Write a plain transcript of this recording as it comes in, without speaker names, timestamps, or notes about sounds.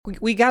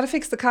We got to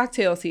fix the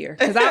cocktails here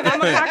because I'm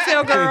a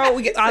cocktail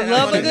girl. I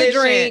love a good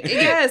drink.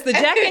 Yes, the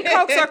Jack and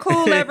Cokes are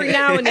cool every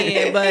now and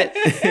then, but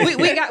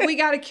we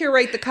got to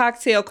curate the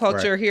cocktail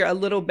culture here a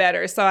little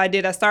better. So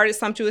I started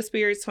Sumptuous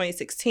Spirits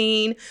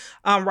 2016.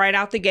 Right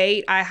out the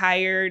gate, I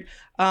hired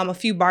a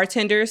few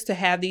bartenders to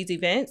have these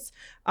events.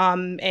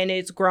 And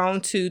it's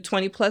grown to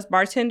 20 plus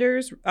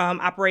bartenders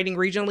operating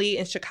regionally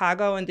in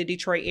Chicago and the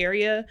Detroit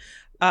area.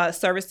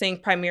 Servicing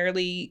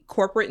primarily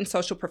corporate and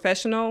social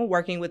professional,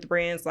 working with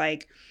brands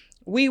like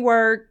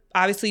WeWork,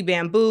 obviously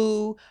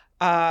Bamboo,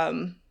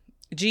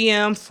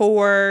 GM,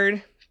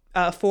 Ford,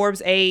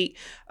 Forbes 8,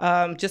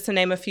 just to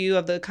name a few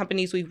of the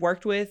companies we've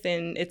worked with.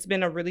 And it's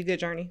been a really good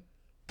journey.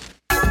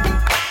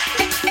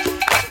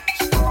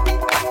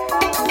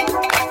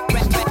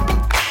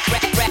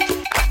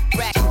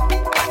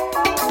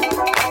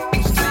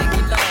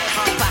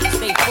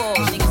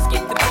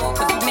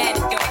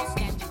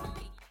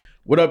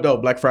 What up, though,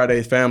 Black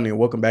Fridays family, and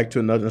welcome back to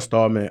another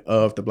installment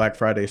of the Black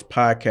Fridays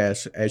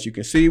podcast. As you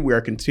can see, we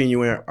are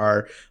continuing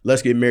our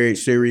Let's Get Married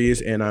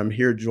series, and I'm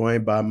here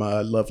joined by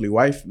my lovely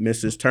wife,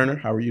 Mrs. Turner.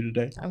 How are you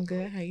today? I'm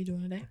good. How you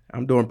doing today?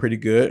 I'm doing pretty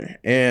good.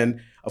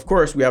 And of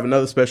course, we have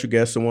another special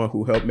guest, someone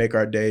who helped make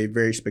our day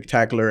very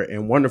spectacular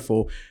and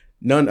wonderful.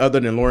 None other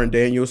than Lauren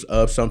Daniels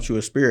of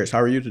Sumptuous Spirits.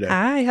 How are you today?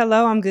 Hi,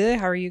 hello. I'm good.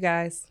 How are you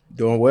guys?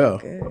 Doing well.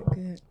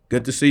 Good.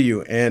 Good to see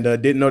you. And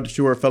didn't know that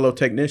you were a fellow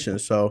technician.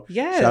 So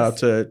yes. Shout out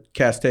to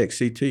Castech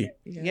CT.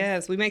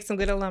 Yes, we make some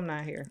good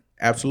alumni here.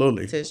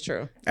 Absolutely. It is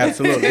true.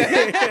 Absolutely.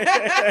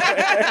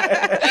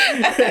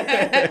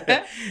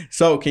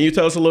 So can you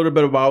tell us a little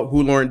bit about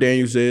who Lauren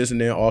Daniels is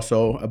and then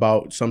also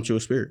about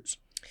Sumptuous Spirits?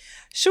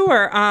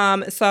 Sure.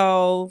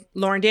 So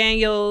Lauren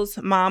Daniels,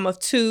 mom of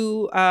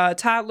two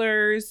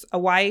toddlers, a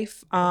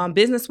wife,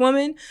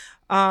 businesswoman,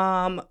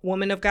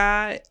 woman of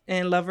God,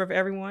 and lover of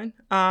everyone.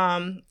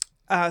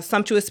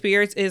 Sumptuous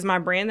Spirits is my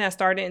brand that I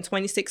started in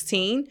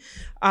 2016.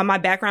 My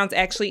background's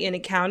actually in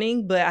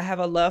accounting, but I have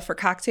a love for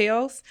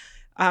cocktails.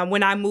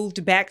 When I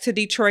moved back to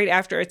Detroit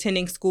after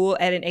attending school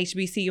at an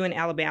HBCU in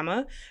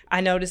Alabama,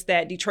 I noticed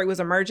that Detroit was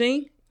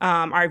emerging.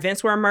 Our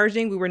events were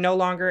emerging. We were no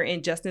longer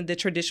in the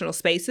traditional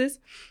spaces.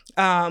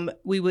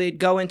 We would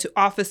go into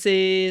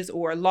offices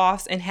or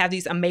lofts and have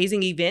these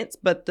amazing events,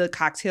 but the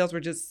cocktails were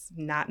just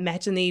not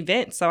matching the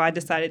event. So I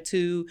decided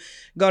to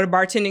go to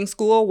bartending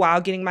school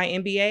while getting my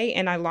MBA,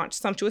 and I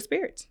launched Sumptuous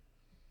Spirits.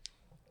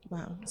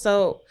 Wow.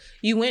 So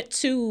you went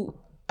to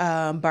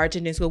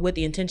bartending school with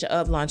the intention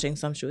of launching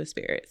Sumptuous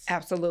Spirits.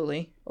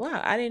 Absolutely.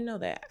 Wow, I didn't know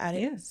that.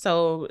 Yes.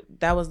 So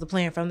that was the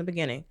plan from the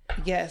beginning.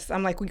 Yes,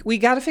 I'm like, we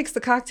got to fix the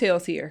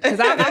cocktails here because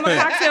I'm a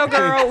cocktail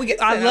girl.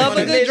 I love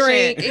a good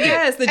drink.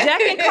 Yes, the Jack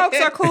and Cokes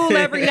are cool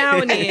every now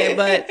and then,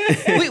 but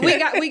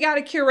we got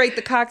to curate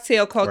the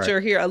cocktail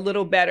culture here a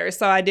little better.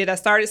 So I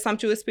started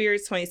Sumptuous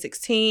Spirits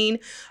 2016.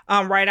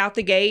 Right out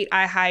the gate,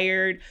 I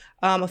hired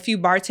a few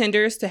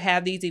bartenders to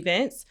have these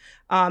events.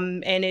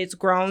 And it's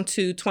grown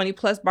to 20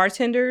 plus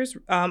bartenders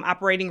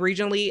operating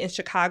regionally in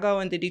Chicago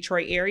and the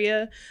Detroit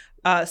area,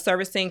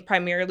 servicing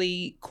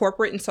primarily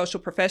corporate and social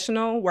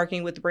professional,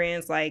 working with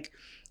brands like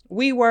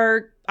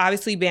WeWork,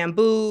 obviously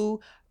Bamboo,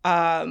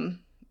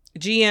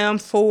 GM,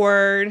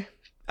 Ford,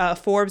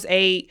 Forbes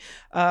 8,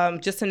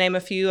 just to name a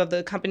few of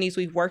the companies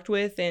we've worked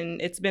with.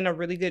 And it's been a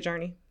really good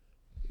journey.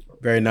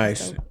 Very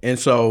nice. And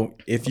so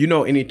if you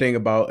know anything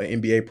about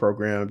an MBA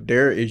program,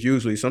 there is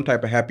usually some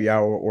type of happy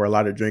hour or a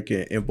lot of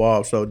drinking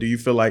involved. So do you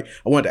feel like,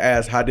 I wanted to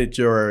ask, how did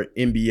you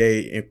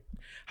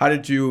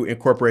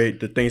incorporate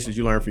the things that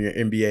you learned from your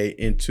MBA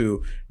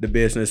into the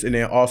business? And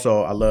then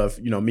also, I love,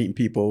 meeting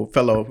people,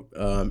 fellow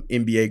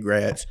MBA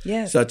grads,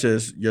 such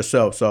as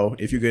yourself. So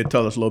if you could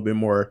tell us a little bit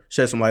more,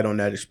 shed some light on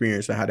that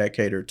experience and how that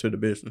catered to the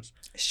business.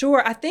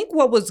 Sure. I think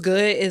what was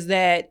good is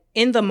that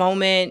in the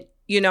moment,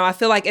 I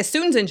feel like as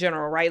students in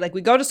general, right? Like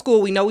we go to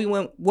school, we know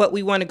what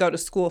we want to go to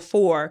school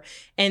for,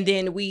 and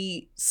then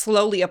we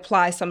slowly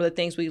apply some of the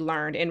things we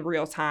learned in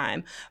real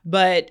time.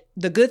 But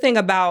the good thing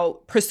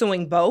about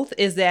pursuing both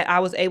is that I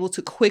was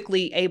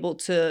quickly able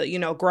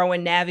to grow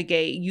and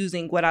navigate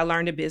using what I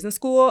learned in business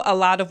school, a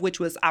lot of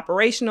which was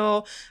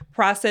operational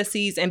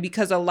processes. And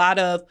because a lot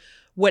of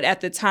what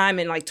at the time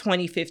in like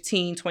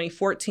 2015,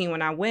 2014,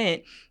 when I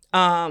went,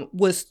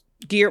 was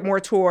geared more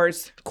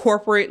towards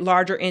corporate,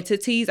 larger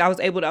entities, I was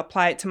able to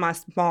apply it to my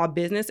small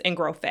business and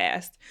grow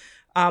fast.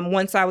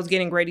 Once I was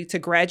getting ready to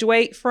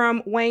graduate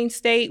from Wayne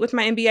State with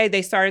my MBA,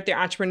 they started their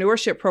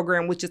entrepreneurship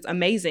program, which is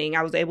amazing.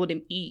 I was able to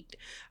meet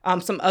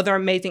some other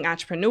amazing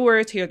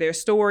entrepreneurs, hear their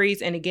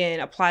stories, and again,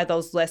 apply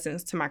those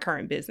lessons to my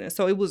current business.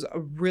 So it was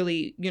a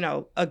really,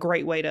 a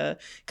great way to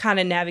kind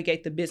of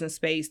navigate the business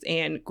space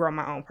and grow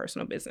my own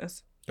personal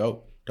business.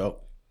 Dope.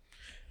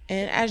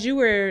 And as you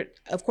were,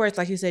 of course,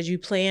 like you said, you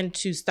planned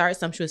to start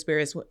Sumptuous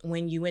Spirits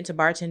when you went to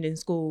bartending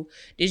school.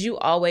 Did you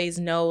always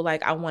know,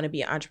 like, I want to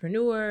be an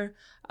entrepreneur,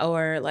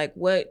 or like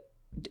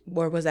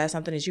or was that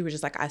something that you were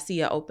just like, I see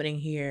an opening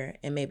here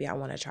and maybe I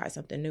want to try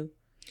something new?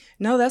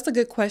 No, that's a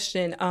good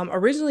question.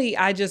 Originally,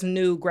 I just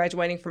knew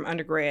graduating from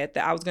undergrad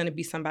that I was going to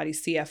be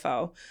somebody's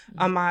CFO.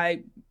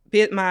 My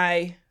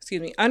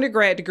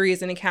undergrad degree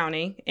is in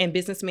accounting and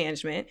business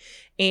management.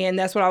 And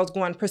that's what I was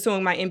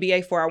pursuing my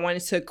MBA for. I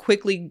wanted to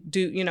quickly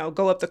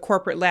go up the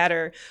corporate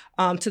ladder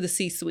to the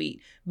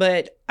C-suite.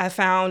 But I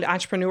found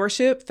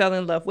entrepreneurship, fell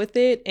in love with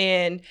it.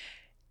 And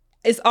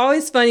it's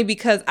always funny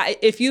because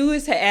if you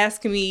was to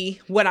ask me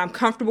what I'm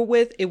comfortable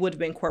with, it would have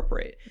been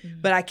corporate.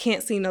 Mm-hmm. But I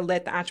can't seem to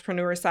let the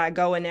entrepreneur side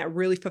go, and that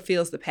really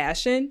fulfills the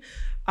passion.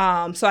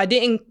 So I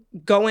didn't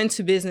go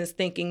into business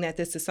thinking that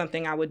this is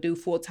something I would do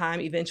full time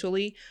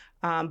eventually.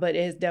 But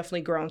it has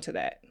definitely grown to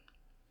that.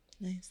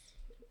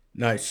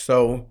 Nice.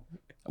 So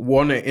I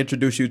want to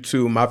introduce you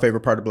to my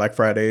favorite part of Black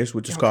Fridays,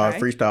 which is called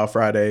Freestyle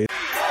Fridays.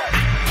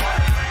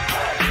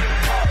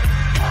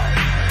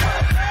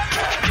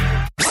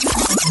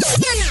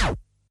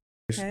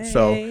 Hey.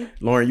 So,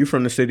 Lauren, you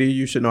from the city.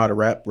 You should know how to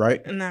rap,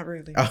 right? Not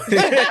really.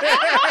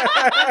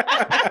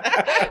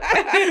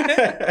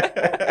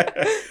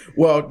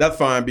 Well, that's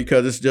fine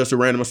because it's just a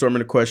random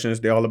assortment of questions.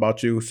 They're all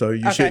about you, so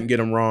you shouldn't get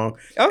them wrong.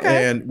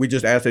 Okay. And we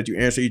just ask that you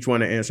answer each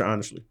one and answer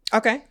honestly.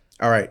 Okay.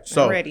 All right.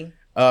 So, I'm ready.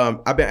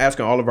 I've been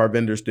asking all of our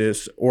vendors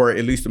this, or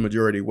at least the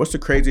majority. What's the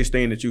craziest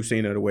thing that you've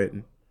seen at a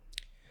wedding?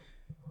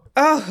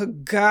 Oh,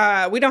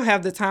 God. We don't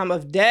have the time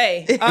of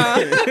day.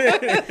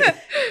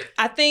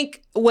 I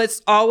think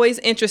what's always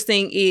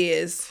interesting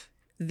is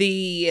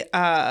the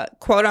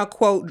quote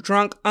unquote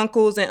drunk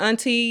uncles and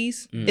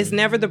aunties. Mm-hmm. It's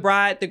never the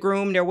bride, the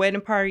groom, their wedding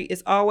party.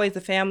 It's always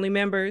the family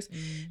members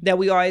that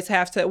we always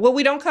have to, well,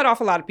 we don't cut off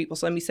a lot of people,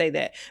 so let me say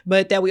that,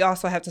 but that we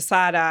also have to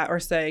side eye or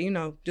say,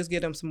 just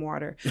get them some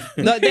water.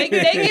 Look, they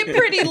get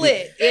pretty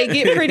lit. They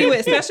get pretty lit,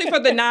 especially for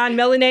the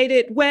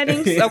non-melanated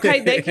weddings.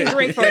 Okay, they can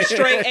drink for a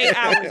straight 8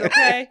 hours.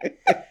 Okay,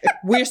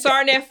 we're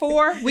starting at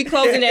 4, we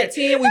closing at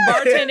 10. We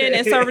bartending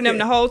and serving them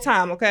the whole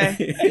time.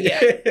 Okay,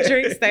 yeah,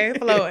 drinks stay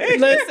flowing.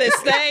 Listen,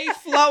 stay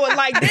flowing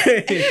like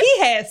this. He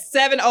has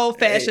 7 old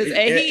fashions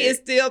and he is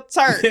still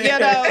turned,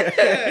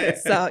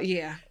 So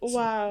yeah.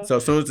 Wow. So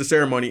as soon as the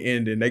ceremony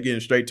ended, they getting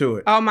straight to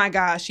it. Oh my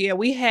gosh, yeah.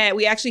 We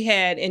actually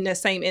had in the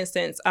same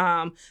instance,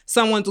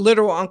 someone's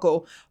literal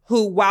uncle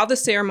who, while the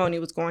ceremony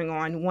was going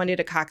on, wanted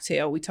a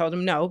cocktail. We told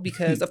him no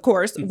because, of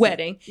course,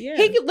 wedding. Yeah.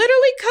 He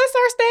literally cussed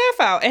our staff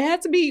out and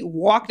had to be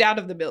walked out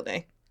of the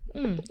building.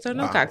 So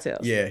no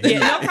cocktails. Yeah.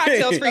 No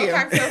cocktails for you. No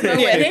cocktails, no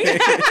wedding.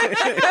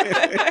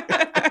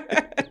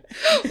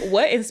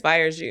 What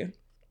inspires you?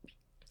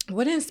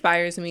 What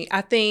inspires me?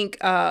 I think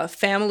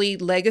family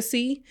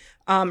legacy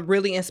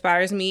really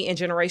inspires me, and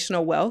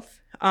generational wealth.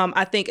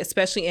 I think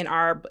especially in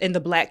the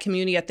Black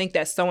community, I think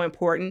that's so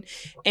important.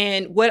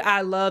 And what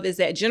I love is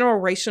that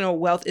generational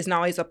wealth is not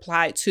always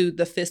applied to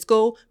the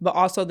fiscal, but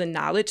also the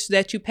knowledge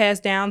that you pass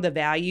down, the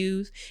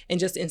values, and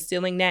just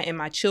instilling that in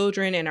my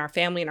children and our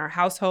family and our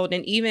household,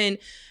 and even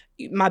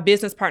my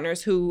business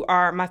partners who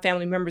are my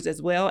family members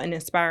as well, and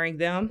inspiring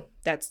them.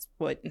 That's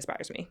what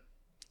inspires me.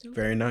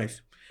 Very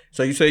nice.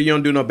 So you say you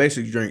don't do no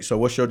basic drinks. So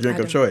what's your drink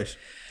of choice?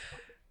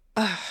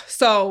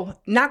 So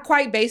not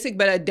quite basic,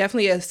 but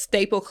definitely a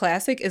staple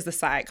classic is the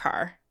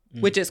sidecar,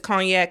 which is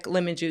cognac,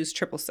 lemon juice,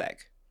 triple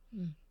sec.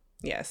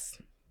 Yes.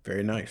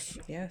 Very nice.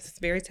 Yes,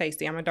 very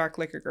tasty. I'm a dark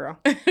liquor girl.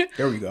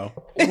 There we go.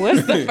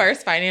 What's the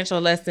first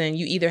financial lesson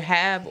you either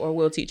have or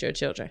will teach your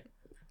children?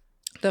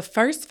 The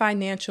first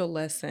financial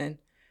lesson.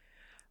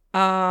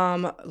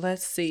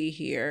 Let's see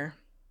here.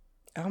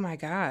 Oh my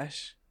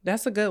gosh.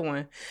 That's a good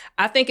one.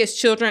 I think as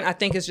children,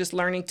 it's just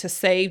learning to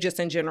save just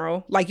in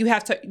general. Like you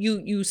have to,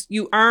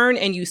 you earn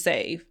and you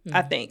save. Mm-hmm.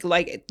 I think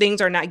like things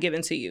are not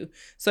given to you.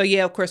 So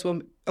yeah, of course,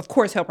 we'll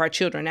help our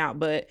children out.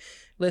 But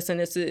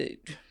listen,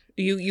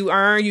 you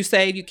earn, you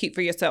save, you keep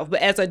for yourself.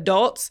 But as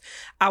adults,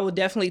 I will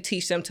definitely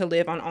teach them to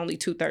live on only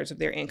 2/3 of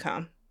their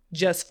income,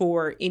 just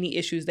for any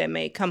issues that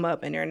may come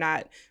up and they're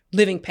not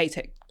living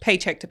paycheck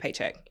to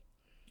paycheck.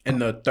 And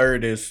the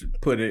third is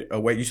put it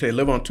away. You say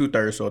live on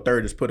 2/3, so a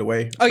third is put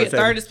away. Oh yeah,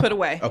 third is put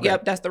away. Okay.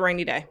 Yep, that's the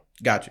rainy day.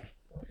 Got you.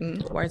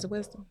 Mm-hmm. Words of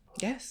wisdom.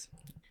 Yes.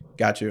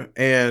 Got you.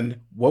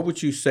 And what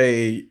would you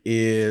say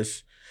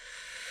is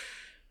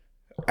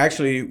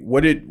actually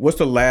what's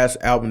the last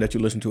album that you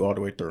listened to all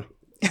the way through?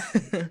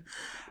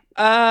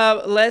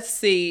 Let's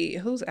see.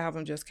 Whose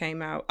album just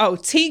came out? Oh,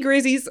 T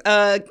Grizzly's.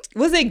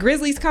 Was it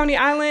Grizzly's Coney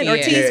Island or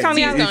T's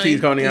Coney Island? T's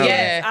Coney Island.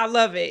 Yes, I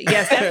love it.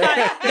 Yes,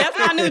 that's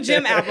my new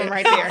gym album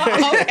right there.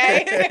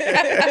 Okay.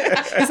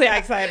 You see how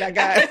excited I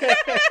got.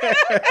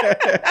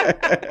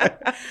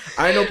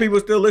 I know people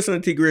still listen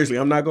to T Grizzly.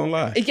 I'm not gonna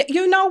lie.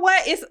 You know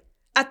what?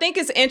 I think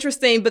it's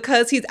interesting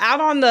because he's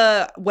out on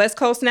the West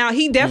Coast now.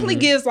 He definitely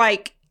gives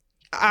like.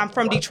 I'm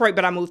from Detroit,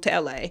 but I moved to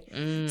LA.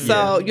 So,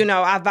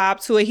 I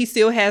vibe to it. He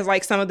still has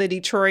like some of the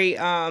Detroit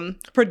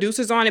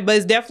producers on it, but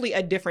it's definitely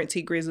a different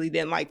T Grizzly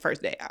than like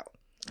First Day Out.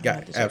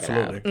 Got it.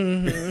 Absolutely.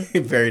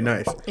 Mm-hmm. Very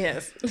nice.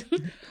 Yes.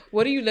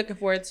 What are you looking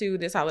forward to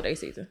this holiday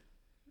season?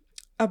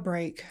 A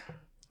break.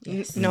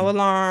 Yes. No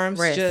alarms.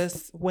 Rest.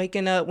 Just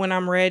waking up when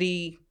I'm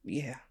ready.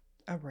 Yeah.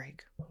 A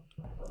break.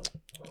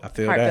 I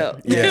feel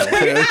Heartfelt. that. Yeah.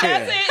 That's it. That's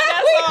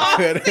all.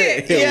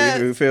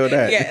 Yes. We feel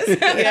that. Yes.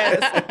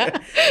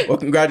 Yes. Well,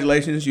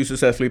 congratulations. You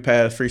successfully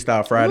passed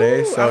Freestyle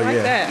Friday. Ooh, So I like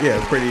yeah, that.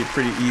 yeah,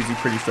 pretty easy,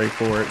 pretty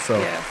straightforward. So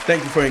Yes.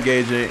 thank you for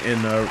engaging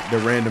in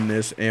the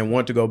randomness, and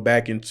want to go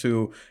back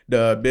into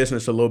the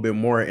business a little bit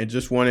more, and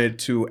just wanted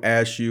to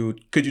ask you,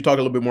 could you talk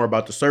a little bit more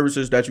about the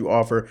services that you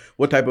offer,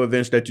 what type of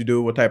events that you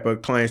do, what type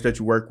of clients that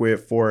you work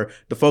with, for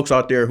the folks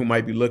out there who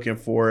might be looking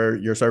for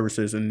your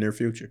services in the near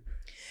future?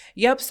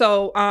 Yep.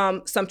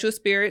 So, Sumptuous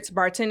Spirits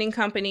Bartending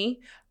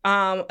Company.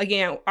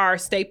 Again, our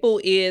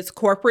staple is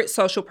corporate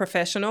social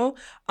professional.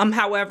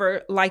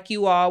 However, like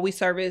you all, we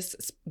service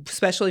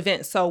special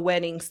events, so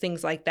weddings,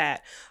 things like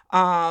that.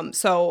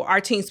 So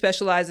our team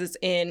specializes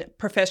in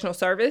professional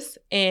service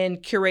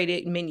and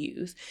curated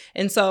menus.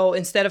 And so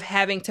instead of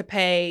having to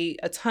pay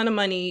a ton of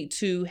money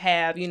to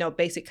have,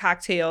 basic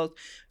cocktails,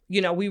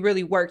 we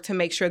really work to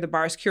make sure the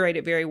bar is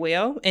curated very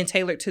well and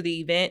tailored to the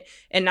event,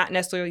 and not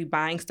necessarily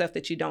buying stuff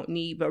that you don't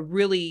need, but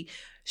really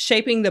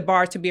shaping the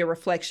bar to be a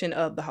reflection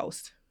of the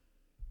host.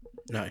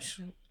 Nice.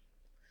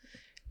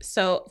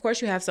 So, of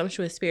course, you have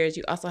Sumptuous Spirits.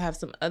 You also have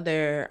some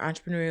other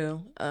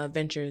entrepreneurial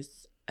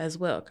ventures as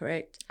well,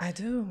 correct? I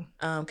do.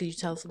 Could you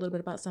tell us a little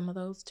bit about some of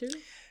those too?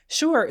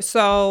 Sure.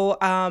 So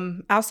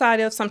outside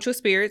of Sumptuous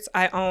Spirits,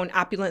 I own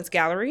Opulence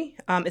Gallery.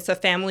 It's a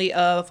family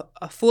of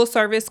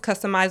full-service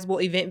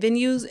customizable event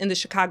venues in the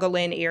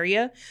Chicagoland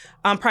area,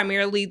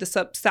 primarily the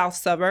south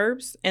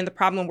suburbs. And the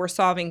problem we're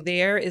solving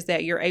there is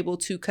that you're able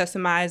to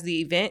customize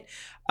the event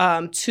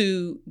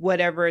to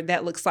whatever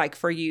that looks like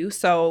for you.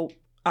 So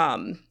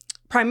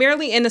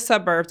primarily in the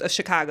suburbs of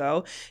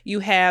Chicago, you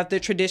have the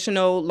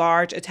traditional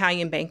large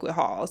Italian banquet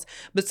halls,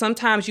 but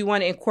sometimes you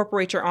want to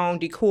incorporate your own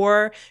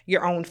decor,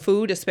 your own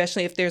food,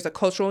 especially if there's a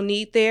cultural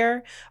need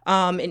there,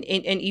 and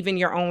even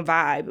your own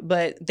vibe,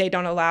 but they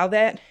don't allow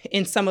that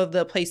in some of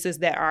the places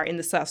that are in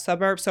the south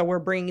suburbs. So we're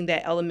bringing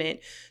that element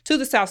to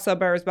the south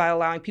suburbs by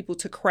allowing people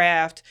to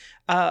craft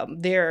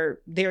their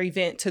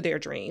event to their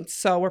dreams.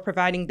 So we're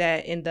providing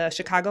that in the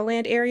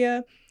Chicagoland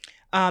area.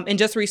 And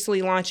just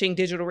recently launching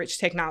Digital Rich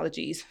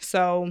Technologies.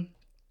 So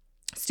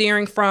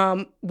steering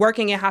from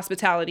working in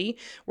hospitality,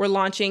 we're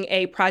launching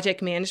a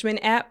project management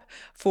app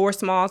for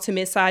small to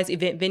mid-sized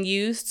event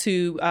venues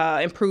to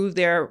improve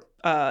their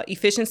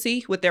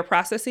efficiency with their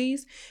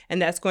processes. And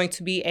that's going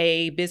to be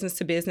a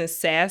business-to-business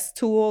SaaS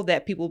tool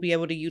that people will be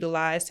able to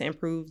utilize to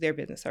improve their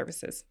business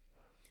services.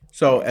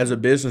 So as a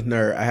business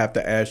nerd, I have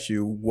to ask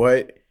you,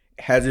 what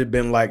has it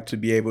been like to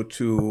be able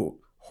to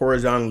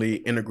horizontally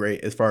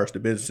integrate as far as the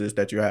businesses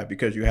that you have?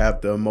 Because you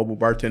have the mobile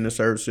bartending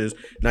services,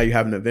 now you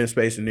have an event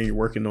space, and then you're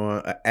working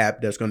on an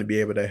app that's going to be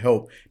able to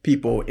help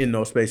people in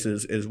those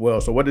spaces as well.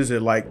 So what is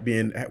it like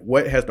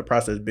what has the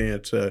process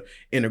been to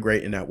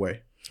integrate in that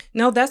way?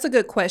 No, that's a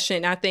good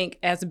question. I think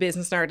as a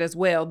business nerd as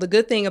well, the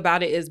good thing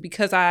about it is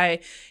because I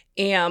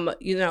am,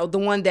 the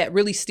one that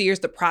really steers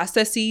the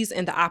processes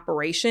and the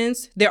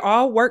operations, they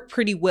all work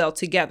pretty well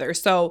together.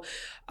 So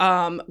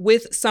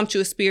with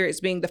Sumptuous Spirits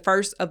being the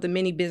first of the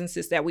many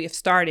businesses that we have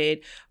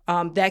started,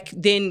 that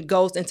then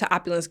goes into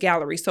Opulence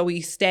Gallery. So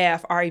we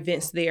staff our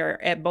events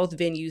there at both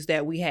venues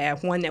that we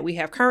have, one that we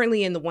have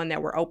currently and the one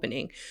that we're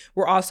opening.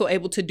 We're also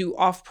able to do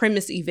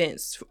off-premise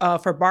events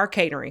for bar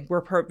catering.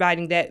 We're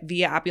providing that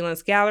via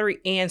Opulence Gallery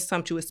and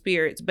Sumptuous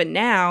Spirits. But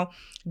now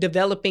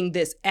developing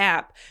this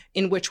app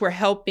in which we're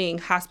helping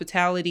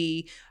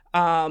hospitality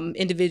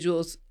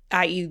individuals,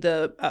 i.e.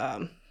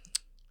 the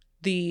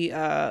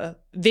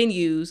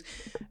venues,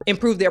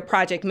 improve their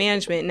project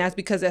management. And that's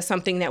because that's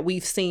something that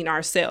we've seen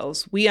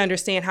ourselves. We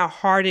understand how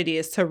hard it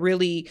is to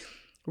really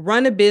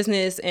run a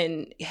business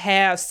and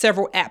have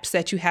several apps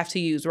that you have to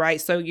use, right?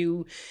 So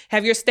you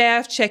have your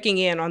staff checking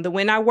in on the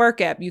When I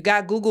Work app, you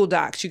got Google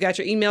Docs, you got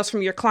your emails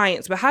from your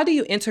clients, but how do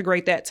you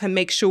integrate that to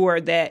make sure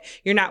that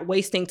you're not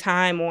wasting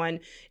time on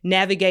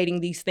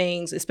navigating these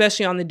things,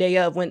 especially on the day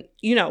of when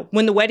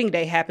the wedding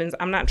day happens?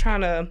 I'm not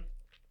trying to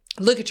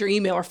look at your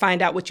email or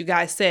find out what you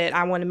guys said.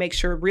 I want to make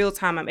sure real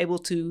time I'm able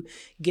to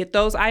get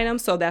those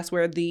items. So that's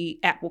where the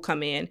app will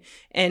come in.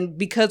 And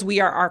because we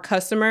are our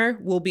customer,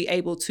 we'll be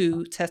able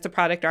to test the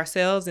product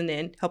ourselves and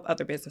then help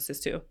other businesses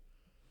too.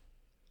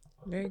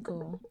 Very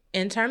cool.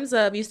 In terms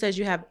of, you said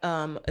you have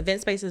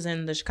event spaces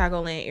in the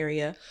Chicagoland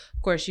area.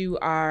 Of course, you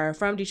are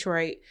from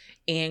Detroit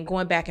and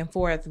going back and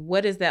forth.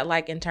 What is that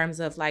like in terms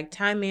of like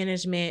time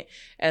management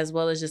as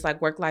well as just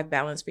like work-life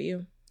balance for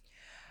you?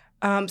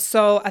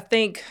 So I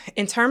think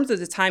in terms of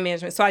the time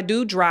management, so I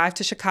do drive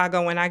to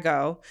Chicago when I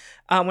go.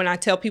 When I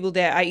tell people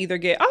that, I either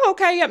get, oh,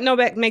 okay, yep, no,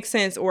 that makes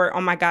sense, or, oh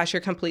my gosh,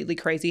 you're completely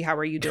crazy. How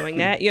are you doing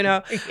that?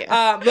 Yeah.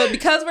 But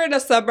because we're in the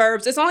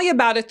suburbs, it's only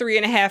about a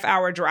 3.5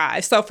 hour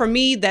drive. So for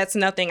me, that's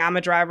nothing. I'm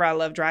a driver. I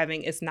love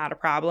driving. It's not a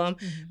problem.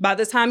 Mm-hmm. By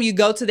the time you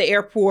go to the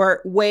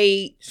airport,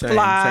 wait,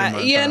 fly,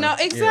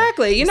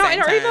 exactly,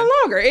 or even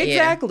longer.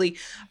 Exactly.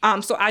 Yeah.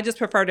 So I just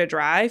prefer to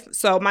drive.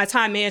 So my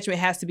time management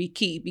has to be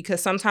key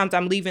because sometimes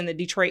I'm leaving the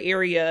Detroit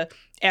area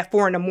at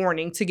 4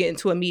 a.m. to get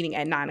into a meeting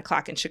at 9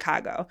 o'clock in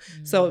Chicago.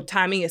 Mm-hmm. So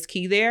timing is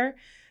key there.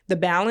 The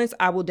balance,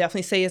 I will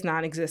definitely say, is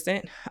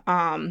non-existent.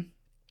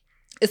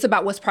 It's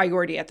about what's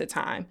priority at the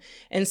time.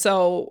 And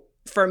so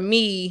for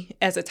me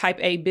as a type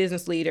A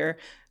business leader,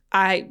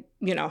 I,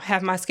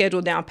 have my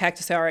schedule down packed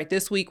to say, all right,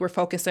 this week we're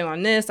focusing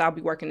on this. I'll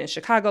be working in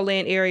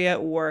Chicagoland area,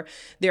 or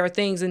there are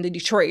things in the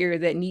Detroit area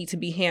that need to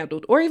be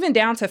handled, or even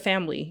down to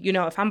family.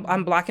 If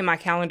I'm blocking my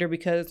calendar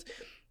because,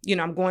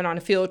 I'm going on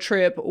a field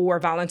trip or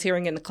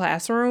volunteering in the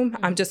classroom,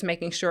 I'm just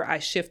making sure I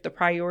shift the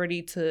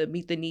priority to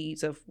meet the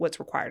needs of what's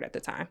required at the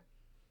time.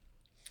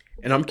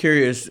 And I'm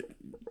curious,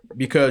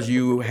 because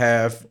you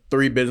have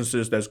 3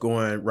 businesses that's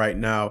going right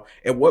now,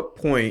 at what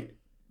point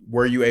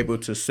were you able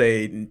to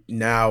say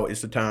now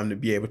is the time to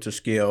be able to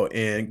scale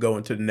and go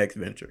into the next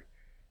venture?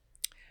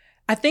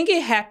 I think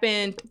it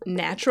happened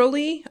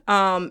naturally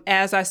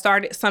as I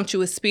started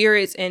Sumptuous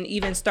Spirits and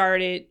even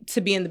started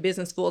to be in the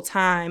business full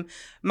time.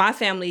 My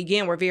family,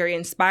 again, were very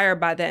inspired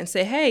by that and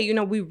said, hey,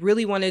 we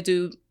really want to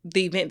do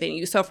the event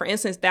venue. So for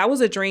instance, that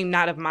was a dream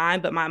not of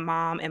mine, but my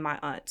mom and my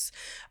aunts,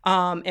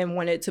 and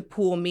wanted to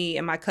pull me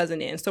and my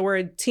cousin in. So we're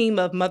a team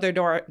of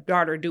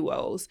mother-daughter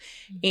duos,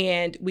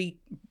 and we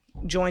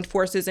joined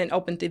forces and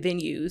opened the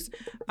venues.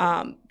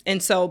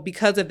 And so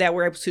because of that,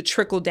 we're able to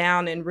trickle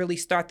down and really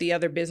start the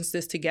other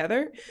businesses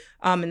together.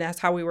 And that's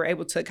how we were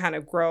able to kind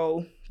of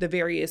grow the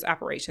various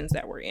operations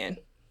that we're in.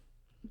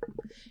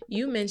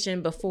 You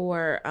mentioned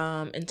before,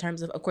 in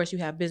terms of course, you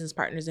have business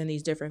partners in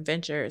these different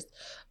ventures,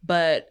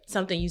 but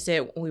something you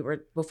said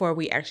before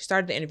we actually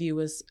started the interview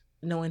was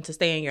knowing to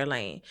stay in your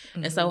lane.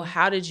 Mm-hmm. And so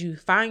how did you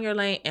find your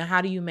lane, and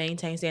how do you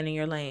maintain staying in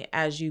your lane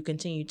as you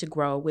continue to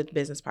grow with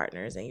business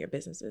partners and your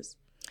businesses?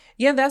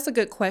 Yeah, that's a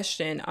good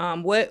question.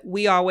 What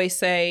we always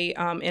say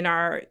in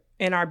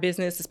our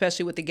business,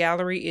 especially with the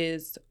gallery,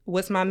 is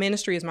what's my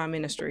ministry is my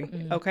ministry.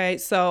 Mm-hmm. Okay.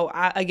 So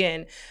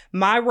again,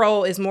 my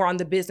role is more on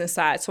the business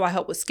side. So I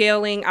help with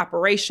scaling,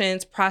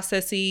 operations,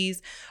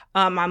 processes.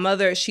 My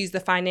mother, she's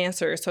the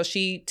financer. So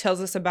she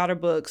tells us about our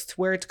books,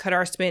 where to cut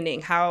our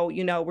spending, how,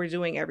 we're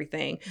doing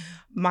everything.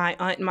 Mm-hmm. My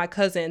aunt and my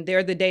cousin,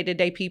 they're the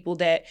day-to-day people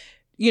that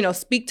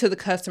speak to the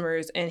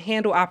customers and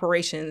handle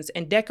operations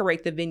and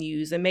decorate the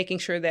venues and making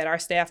sure that our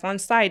staff on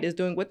site is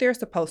doing what they're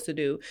supposed to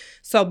do.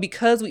 So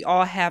because we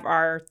all have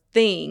our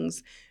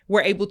things,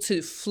 we're able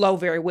to flow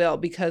very well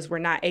because we're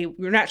not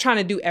trying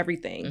to do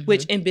everything, mm-hmm.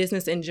 which in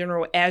business in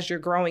general, as you're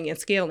growing and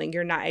scaling,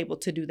 you're not able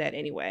to do that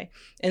anyway.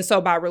 And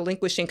so by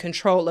relinquishing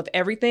control of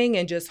everything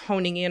and just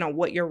honing in on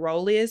what your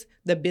role is,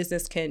 the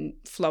business can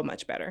flow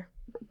much better.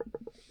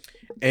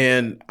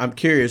 And I'm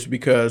curious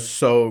because,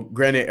 so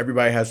granted,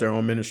 everybody has their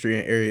own ministry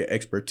and area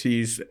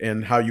expertise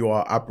and how you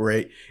all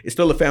operate. It's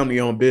still a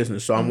family-owned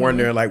business. So I'm mm-hmm.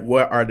 wondering,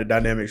 what are the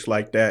dynamics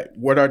like that?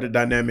 What are the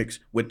dynamics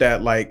with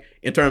that, like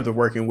in terms of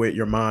working with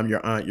your mom,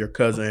 your aunt, your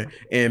cousin,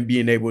 and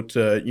being able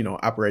to,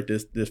 operate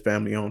this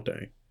family-owned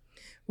thing?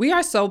 We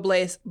are so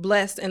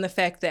blessed in the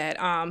fact that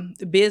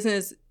the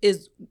business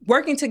is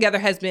working together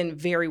has been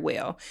very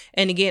well.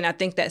 And again, I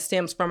think that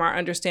stems from our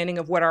understanding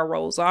of what our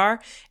roles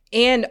are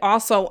and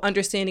also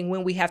understanding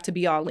when we have to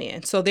be all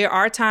in. So there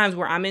are times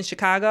where I'm in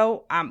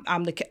Chicago,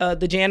 I'm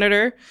the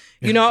janitor,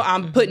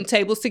 I'm putting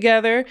tables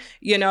together,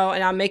 and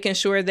I'm making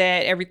sure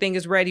that everything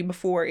is ready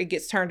before it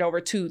gets turned over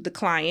to the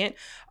client.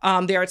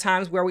 There are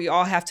times where we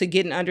all have to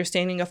get an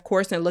understanding, of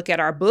course, and look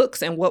at our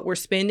books and what we're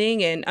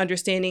spending and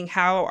understanding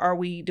how are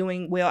we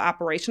doing well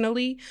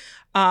operationally.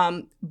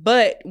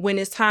 But when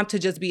it's time to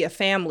just be a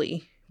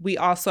family, we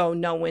also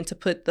know when to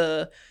put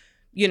the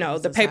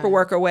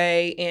paperwork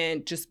away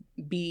and just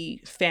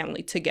be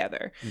family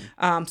together.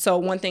 So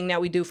one thing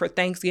that we do for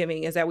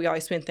Thanksgiving is that we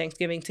always spend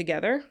Thanksgiving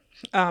together,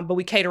 but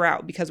we cater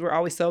out because we're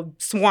always so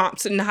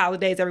swamped in the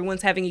holidays.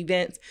 Everyone's having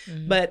events,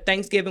 but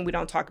Thanksgiving, we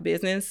don't talk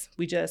business.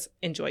 We just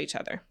enjoy each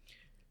other.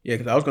 Yeah,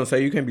 because I was going to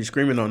say, you can't be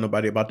screaming on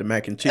nobody about the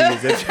mac and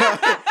cheese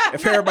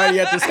if everybody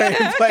at the same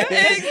place.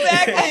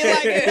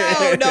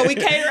 Exactly. No, we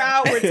cater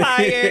out. We're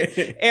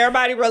tired.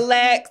 Everybody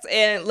relax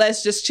and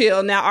let's just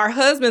chill. Now, our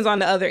husbands on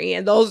the other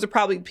end, those are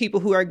probably people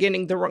who are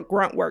getting the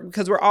grunt work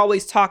because we're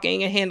always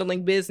talking and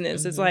handling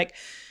business. Mm-hmm. It's like,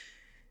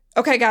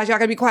 okay, guys, y'all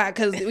gotta be quiet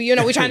because,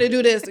 we're trying to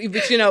do this,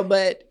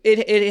 but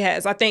it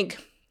has. I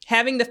think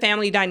having the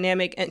family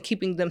dynamic and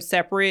keeping them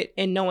separate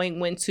and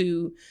knowing when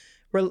to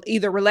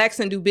either relax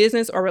and do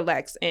business or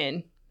relax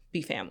and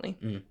be family.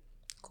 Mm.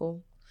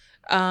 Cool.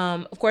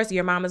 Of course,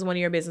 your mom is one of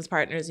your business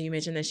partners. You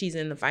mentioned that she's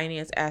in the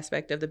finance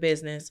aspect of the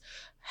business.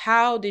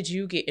 How did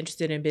you get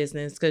interested in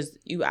business? Because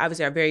you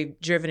obviously are very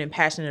driven and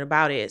passionate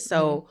about it.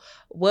 So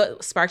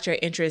what sparked your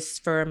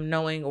interest from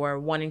knowing or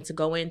wanting to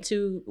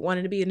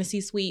be in the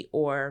C-suite,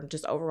 or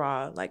just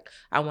overall,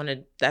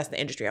 that's the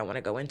industry I want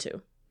to go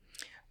into?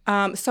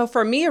 So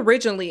for me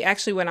originally,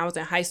 actually, when I was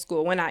in high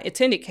school, when I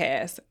attended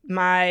CAS,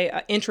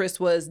 my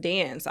interest was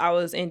dance. I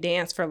was in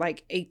dance for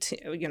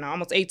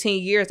almost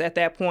 18 years at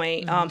that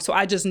point. Mm-hmm. So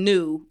I just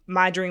knew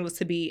my dream was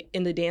to be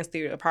in the dance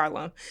theater of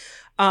Harlem.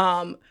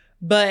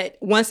 But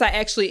once I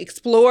actually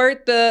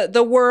explored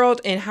the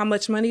world and how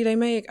much money they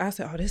make, I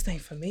said, oh, this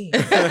ain't for me.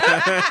 This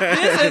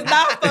is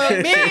not for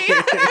me.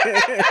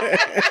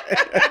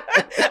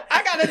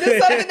 I got to do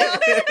something else.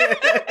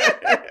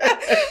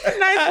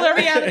 Nice little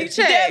reality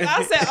check. Yeah,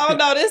 I said, oh,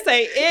 no, this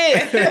ain't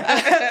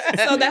it.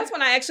 so that's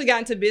when I actually got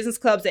into business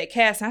clubs at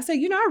Cass. And I said,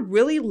 I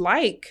really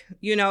like,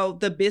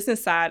 the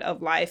business side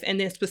of life. And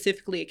then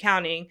specifically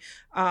accounting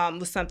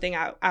was something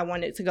I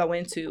wanted to go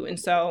into. And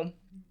so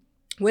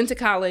went to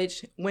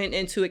college, went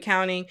into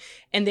accounting,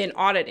 and then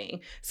auditing.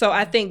 So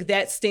I think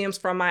that stems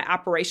from my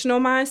operational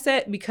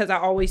mindset, because I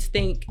always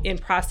think in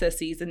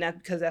processes, and that's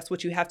because that's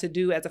what you have to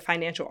do as a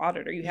financial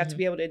auditor. You have to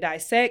be able to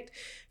dissect,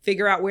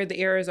 figure out where the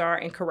errors are,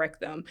 and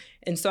correct them.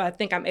 And so I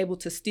think I'm able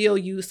to still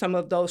use some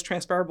of those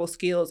transferable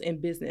skills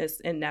in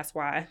business, and that's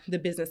why the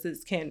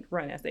businesses can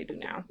run as they do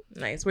now.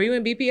 Nice. Were you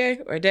in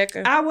BPA or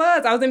DECA? I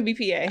was in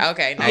BPA.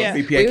 Okay, nice. I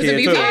was BPA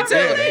kid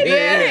too.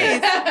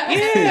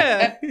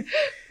 Yeah.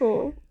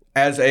 Cool.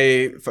 As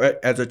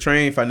a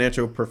trained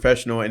financial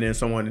professional, and then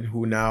someone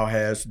who now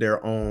has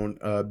their own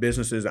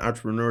businesses and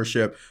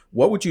entrepreneurship,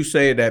 what would you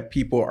say that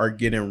people are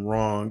getting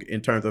wrong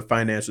in terms of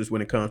finances when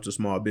it comes to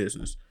small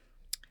business?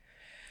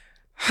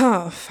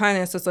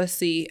 Finances, let's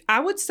see.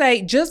 I would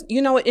say just,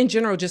 in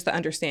general, just the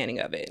understanding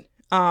of it.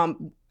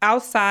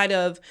 Outside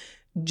of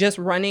just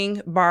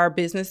running bar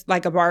business,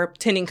 like a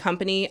bartending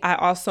company, I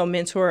also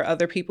mentor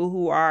other people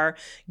who are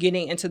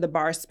getting into the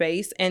bar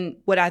space. And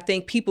what I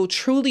think people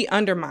truly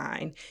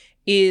undermine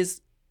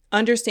is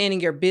understanding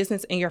your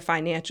business and your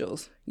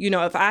financials.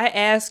 If I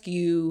ask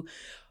you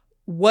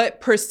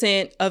what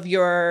 % of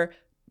your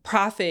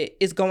profit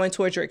is going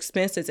towards your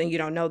expenses and you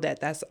don't know that,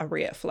 that's a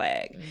red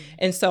flag. Mm-hmm.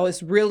 And so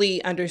it's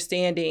really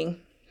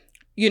understanding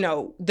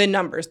the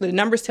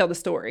numbers tell the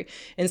story.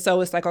 And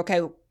so it's like,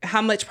 okay,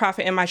 how much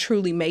profit am I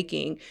truly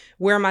making?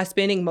 Where am I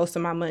spending most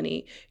of my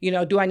money?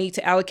 Do I need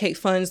to allocate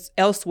funds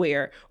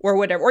elsewhere or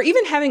whatever? Or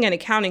even having an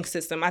accounting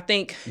system. I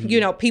think,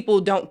 people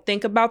don't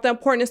think about the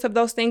importance of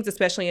those things,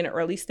 especially in the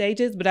early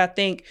stages. But I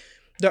think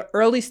the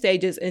early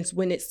stages is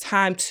when it's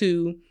time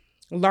to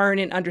learn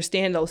and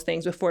understand those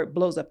things before it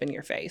blows up in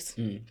your face.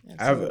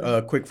 I have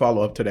a quick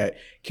follow-up to that.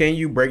 Can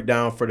you break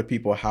down for the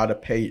people how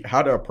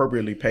to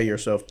appropriately pay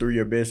yourself through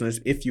your business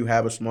if you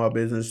have a small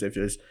business, if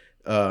you're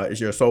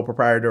a sole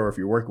proprietor, or if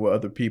you're working with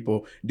other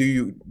people? Do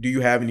you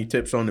have any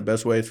tips on the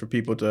best ways for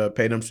people to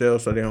pay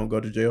themselves so they don't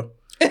go to jail?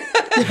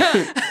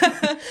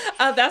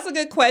 That's a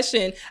good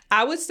question.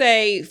 I would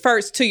say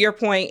first, to your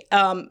point,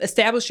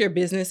 establish your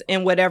business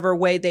in whatever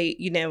way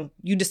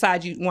you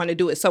decide you want to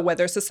do it. So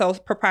whether it's a sole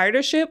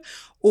proprietorship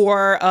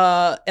or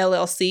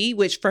LLC,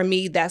 which for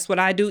me, that's what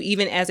I do,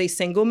 even as a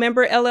single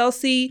member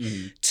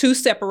LLC, to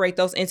separate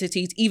those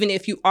entities, even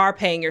if you are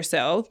paying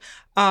yourself,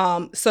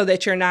 so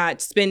that you're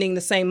not spending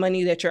the same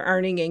money that you're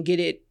earning and get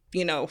it,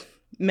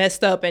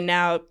 messed up and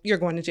now you're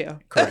going to jail.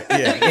 Correct.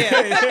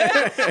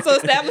 Yeah. So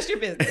establish your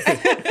business.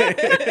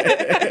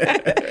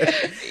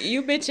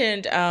 You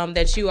mentioned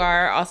that you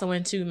are also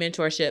into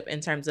mentorship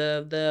in terms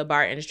of the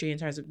bar industry, in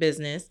terms of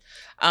business.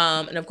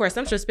 And of course,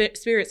 Sumptuous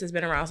Spirits has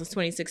been around since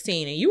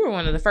 2016. And you were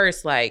one of the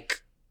first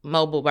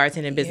mobile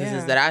bartending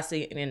businesses that I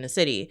see in the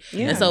city.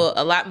 Yeah. And so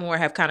a lot more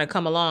have kind of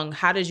come along.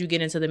 How did you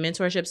get into the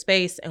mentorship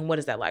space, and what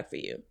is that like for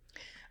you?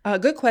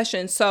 Good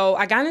question. So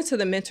I got into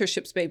the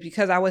mentorship space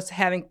because I was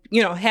having,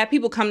 had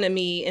people come to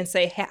me and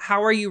say,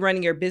 how are you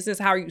running your business?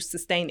 How are you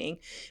sustaining?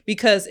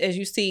 Because as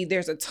you see,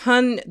 there's a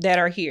ton that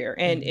are here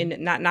and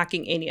not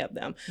knocking any of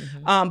them.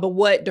 But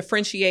what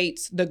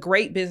differentiates the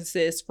great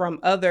businesses from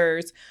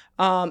others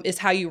is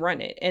how you run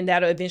it. And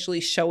that'll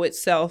eventually show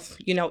itself,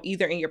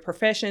 either in your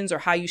professions or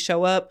how you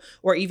show up,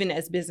 or even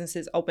as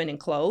businesses open and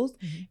close.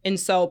 And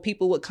so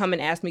people would come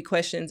and ask me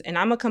questions, and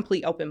I'm a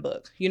complete open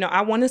book.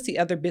 I want to see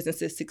other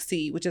businesses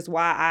succeed, which is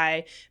why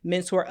I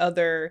mentor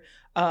other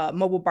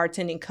mobile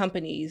bartending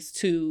companies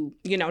to,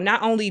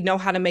 not only know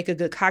how to make a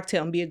good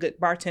cocktail and be a good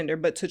bartender,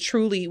 but to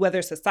truly, whether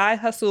it's a side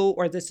hustle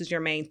or this is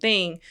your main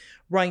thing,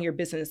 run your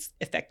business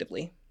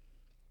effectively.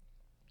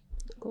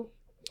 Cool.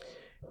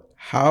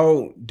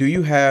 How do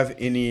you have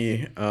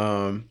any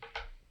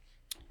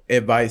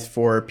advice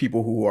for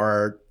people who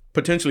are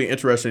potentially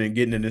interested in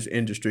getting in this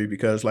industry?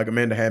 Because like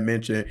Amanda had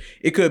mentioned,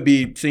 it could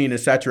be seen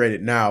as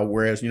saturated now,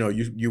 whereas,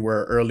 you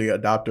were an early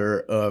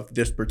adopter of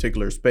this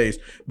particular space.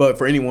 But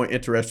for anyone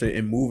interested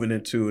in moving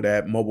into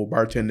that mobile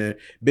bartending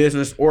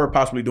business, or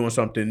possibly doing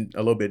something a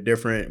little bit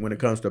different when it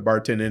comes to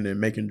bartending and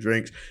making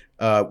drinks,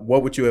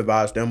 what would you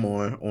advise them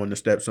on the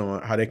steps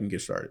on how they can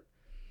get started?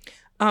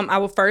 I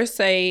will first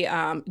say,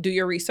 do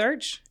your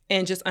research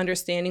and just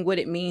understanding what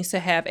it means to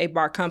have a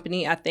bar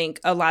company. I think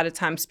a lot of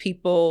times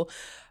people,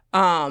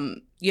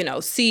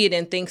 see it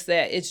and thinks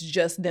that it's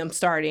just them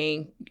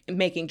starting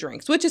making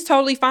drinks, which is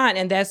totally fine.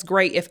 And that's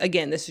great if,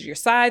 again, this is your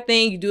side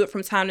thing, you do it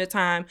from time to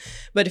time.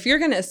 But if you're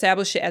going to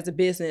establish it as a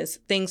business,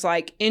 things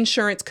like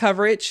insurance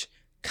coverage,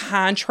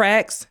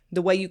 contracts,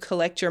 the way you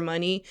collect your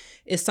money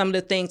is some of the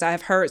things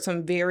I've heard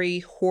some very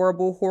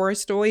horrible horror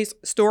stories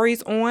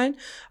on.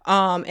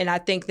 And I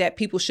think that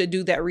people should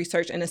do that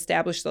research and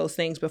establish those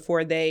things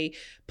before they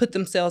put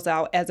themselves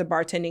out as a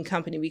bartending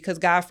company, because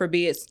God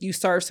forbid you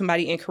serve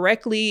somebody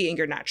incorrectly and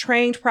you're not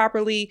trained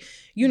properly.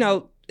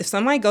 If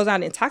somebody goes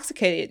out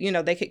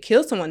intoxicated, they could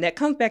kill someone. That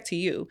comes back to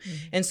you.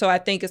 And so I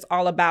think it's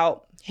all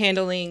about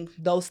handling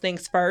those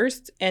things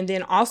first, and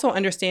then also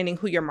understanding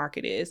who your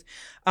market is.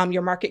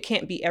 Your market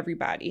can't be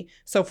everybody.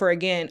 So for,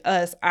 again,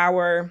 us,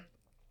 our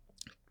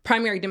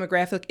primary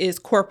demographic is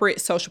corporate,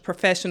 social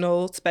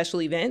professional,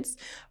 special events.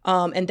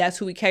 And that's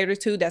who we cater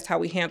to. That's how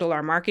we handle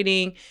our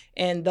marketing.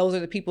 And those are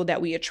the people that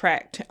we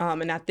attract.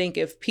 And I think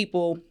if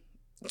people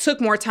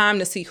took more time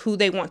to see who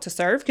they want to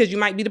serve, because you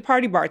might be the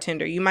party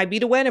bartender, you might be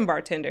the wedding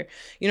bartender,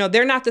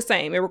 they're not the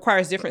same. It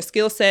requires different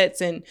skill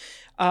sets and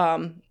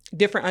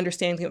different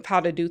understanding of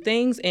how to do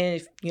things.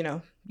 And if,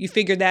 you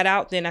figure that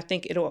out, then I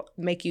think it'll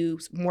make you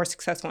more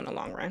successful in the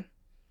long run.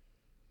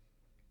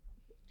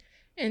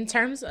 In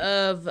terms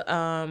of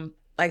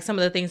like some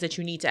of the things that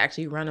you need to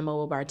actually run a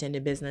mobile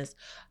bartending business,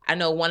 I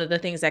know one of the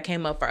things that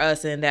came up for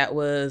us, and that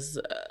was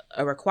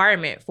a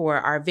requirement for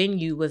our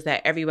venue, was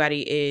that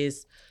everybody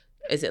is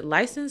it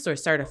licensed or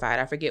certified?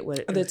 I forget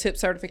what the tip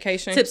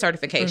certification. Tip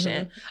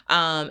certification.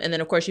 Mm-hmm. And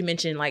then of course you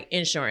mentioned like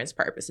insurance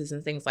purposes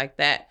and things like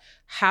that.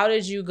 How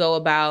did you go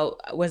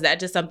about? Was that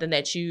just something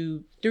that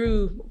you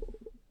through?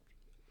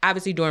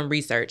 Obviously doing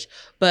research,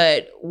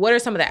 but what are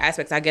some of the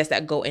aspects, I guess,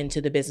 that go into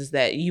the business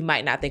that you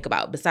might not think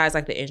about besides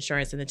like the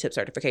insurance and the tip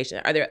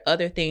certification? Are there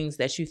other things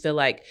that you feel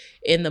like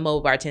in the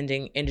mobile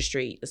bartending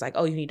industry, it's like,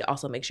 oh, you need to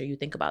also make sure you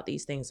think about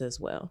these things as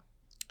well?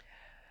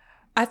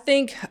 I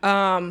think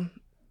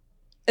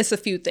it's a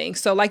few things.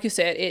 So like you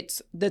said,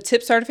 it's the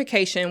tip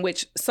certification,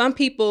 which some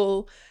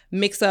people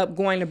mix up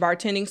going to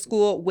bartending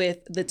school with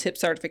the tip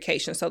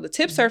certification. So the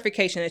tip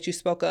certification that you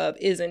spoke of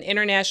is an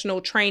international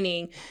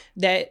training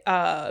that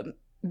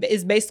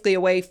is basically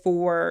a way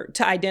to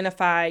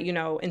identify,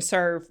 and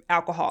serve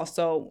alcohol.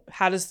 So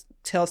how to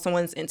tell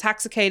someone's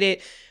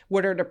intoxicated,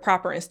 what are the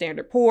proper and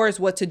standard pours,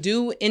 what to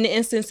do in the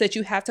instance that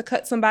you have to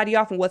cut somebody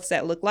off, and what's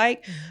that look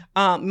like.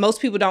 Most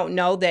people don't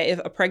know that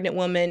if a pregnant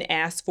woman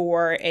asks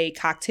for a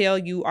cocktail,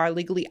 you are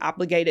legally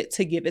obligated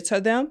to give it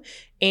to them.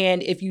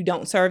 And if you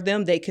don't serve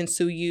them, they can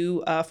sue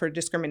you for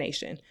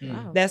discrimination.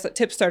 Wow. That's a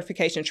tip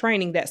certification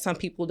training that some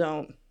people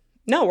don't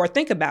know or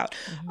think about.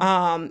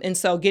 And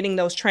so getting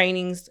those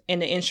trainings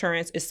and the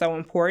insurance is so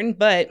important.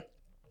 But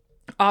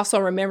also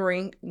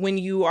remembering when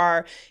you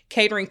are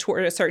catering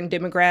toward a certain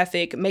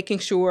demographic, making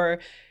sure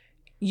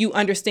you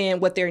understand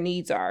what their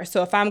needs are.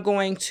 So if I'm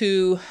going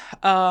to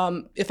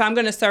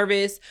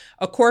service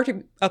a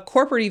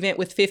corporate event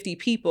with 50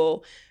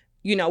 people,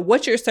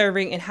 what you're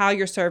serving and how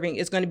you're serving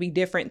is going to be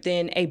different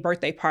than a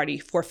birthday party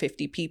for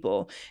 50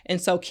 people.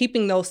 And so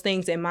keeping those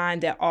things in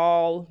mind, that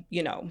all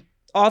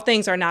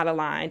things are not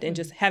aligned, and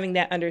just having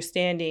that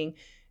understanding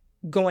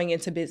going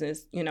into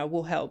business,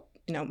 will help,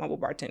 mobile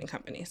bartending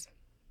companies.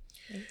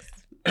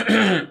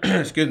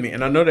 Excuse me.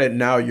 And I know that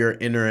now you're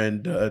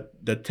entering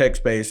the tech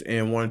space,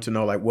 and wanted to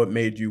know like what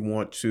made you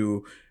want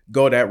to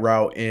go that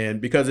route.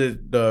 And because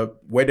the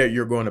way that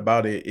you're going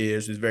about it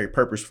is very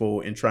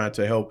purposeful in trying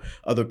to help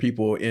other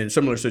people in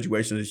similar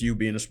situations as you,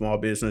 being a small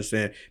business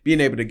and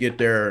being able to get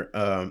their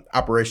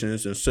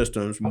operations and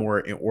systems more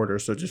in order.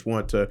 So just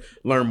want to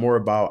learn more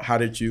about how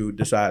did you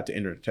decide to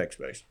enter the tech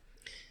space?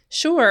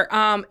 Sure.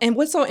 And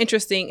what's so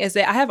interesting is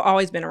that I have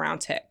always been around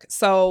tech.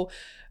 So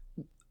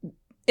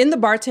in the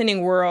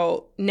bartending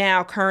world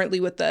now,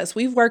 currently with us,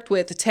 we've worked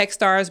with tech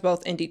stars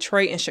both in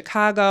Detroit and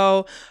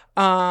Chicago.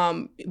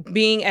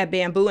 Being at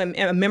Bamboo and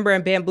a member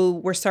in Bamboo,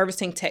 we're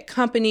servicing tech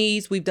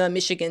companies. We've done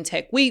Michigan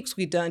Tech Weeks.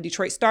 We've done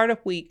Detroit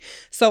Startup Week.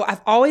 So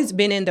I've always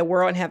been in the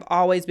world and have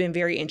always been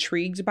very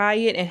intrigued by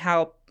it and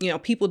how,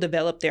 people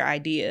develop their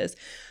ideas.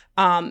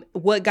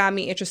 What got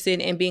me interested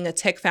in being a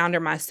tech founder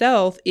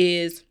myself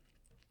is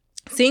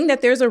seeing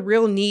that there's a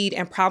real need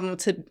and problem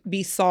to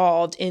be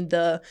solved in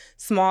the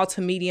small to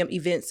medium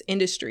events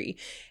industry.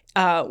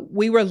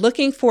 We were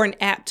looking for an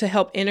app to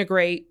help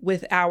integrate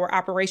with our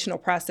operational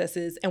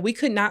processes, and we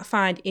could not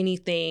find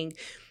anything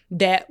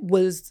that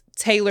was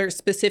tailored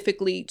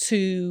specifically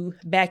to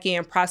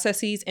back-end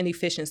processes and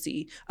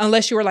efficiency,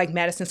 unless you were like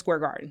Madison Square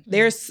Garden.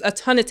 There's a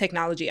ton of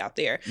technology out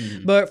there.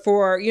 But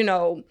for,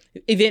 event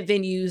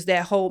venues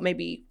that hold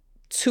maybe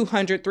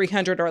 200,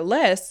 300 or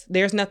less,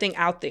 there's nothing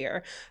out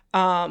there,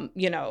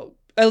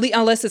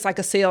 unless it's like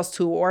a sales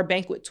tool or a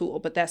banquet tool,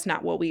 but that's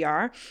not what we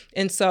are.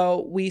 And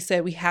so we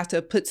said we have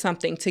to put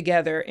something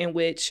together in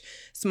which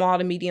small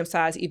to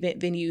medium-sized event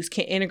venues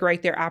can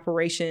integrate their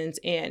operations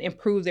and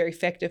improve their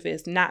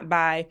effectiveness, not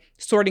by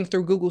sorting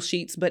through Google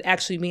Sheets, but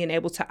actually being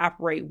able to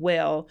operate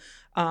well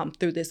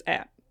through this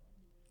app.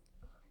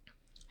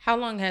 How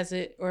long has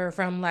it, or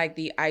from like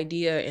the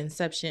idea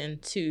inception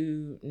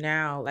to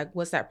now, like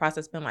what's that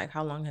process been like?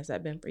 How long has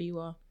that been for you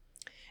all?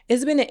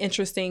 It's been an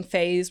interesting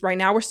phase. Right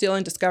now, we're still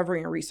in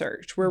discovery and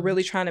research. We're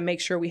really trying to make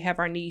sure we have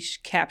our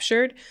niche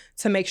captured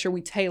to make sure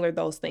we tailor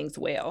those things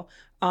well,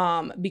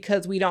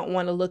 because we don't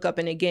want to look up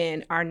and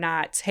again are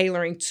not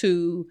tailoring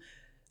to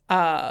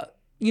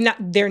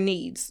their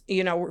needs.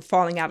 We're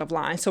falling out of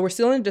line. So we're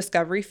still in the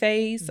discovery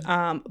phase,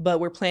 but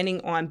we're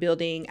planning on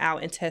building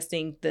out and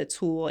testing the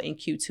tool in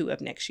Q2 of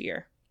next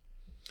year.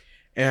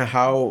 And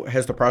how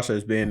has the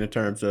process been in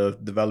terms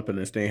of developing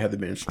this thing? Has it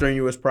been a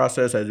strenuous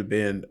process? Has it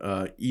been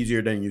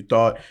easier than you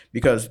thought?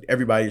 Because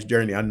everybody's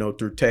journey, I know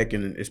through tech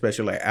and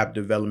especially like app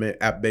development,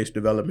 app-based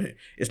development,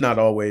 it's not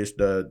always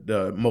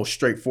the most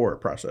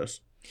straightforward process.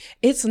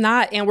 It's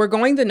not. And we're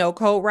going the no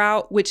code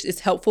route, which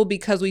is helpful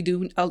because we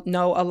do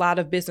know a lot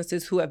of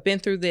businesses who have been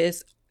through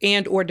this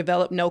and or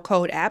develop no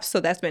code apps. So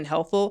that's been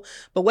helpful.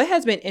 But what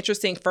has been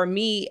interesting for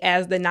me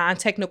as the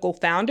non-technical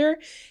founder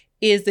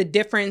is the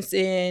difference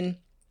in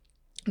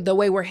the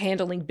way we're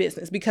handling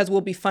business, because we'll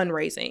be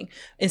fundraising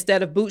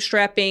instead of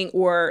bootstrapping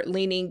or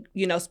leaning,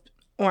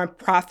 on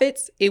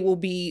profits. It will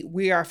be,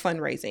 we are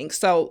fundraising.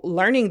 So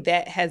learning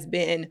that has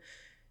been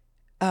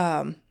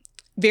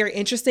very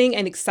interesting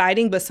and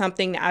exciting, but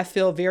something that I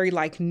feel very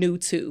like new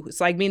to.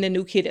 It's like being a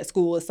new kid at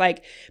school. It's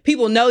like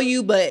people know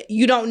you, but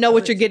you don't know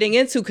what you're getting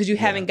into because you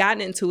haven't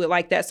gotten into it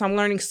like that. So I'm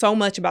learning so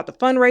much about the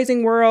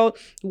fundraising world,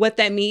 what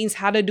that means,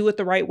 how to do it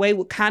the right way,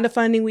 what kind of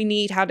funding we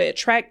need, how to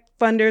attract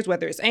funders,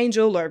 whether it's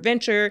angel or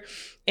venture,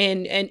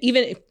 and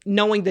even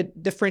knowing the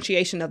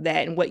differentiation of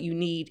that and what you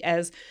need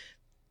as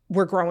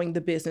we're growing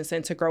the business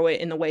and to grow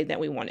it in the way that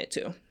we want it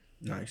to.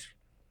 Nice.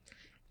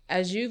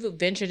 As you've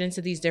ventured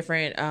into these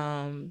different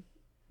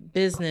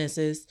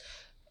businesses,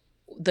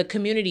 the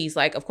communities,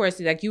 like, of course,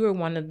 like you were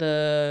one of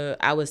the,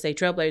 I would say,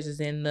 trailblazers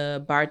in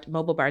the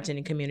mobile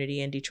bartending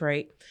community in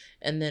Detroit.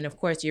 And then, of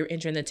course, you're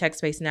entering the tech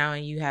space now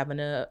and you have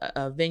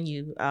a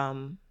venue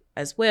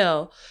as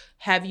well.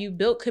 Have you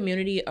built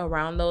community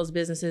around those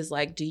businesses?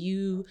 Like,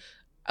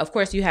 of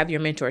course, you have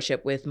your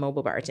mentorship with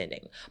mobile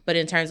bartending, but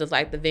in terms of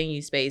like the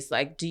venue space,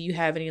 like, do you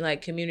have any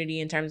like community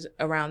in terms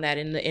around that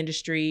in the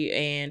industry?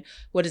 And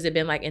what has it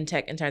been like in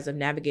tech in terms of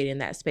navigating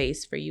that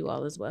space for you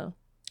all as well?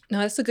 No,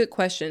 that's a good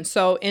question.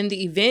 So in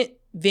the event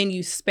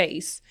venue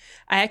space,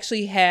 I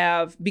actually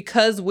have,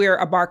 because we're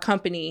a bar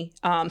company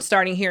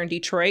starting here in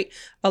Detroit,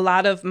 a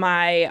lot of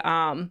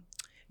my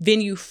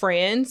venue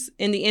friends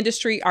in the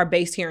industry are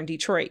based here in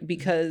Detroit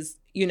because,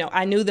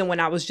 I knew them when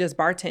I was just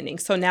bartending.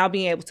 So now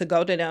being able to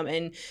go to them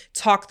and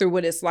talk through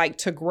what it's like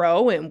to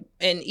grow and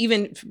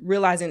even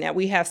realizing that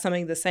we have some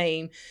of the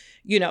same,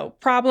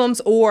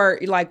 problems or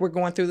like we're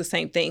going through the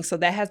same thing. So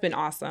that has been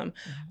awesome.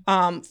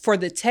 For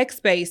the tech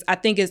space, I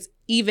think it's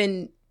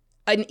an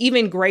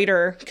even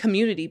greater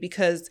community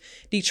because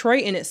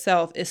Detroit in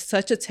itself is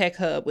such a tech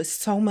hub with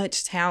so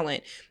much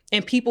talent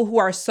and people who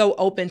are so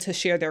open to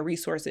share their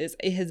resources.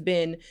 It has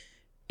been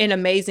an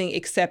amazing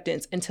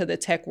acceptance into the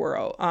tech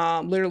world,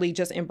 literally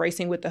just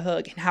embracing with the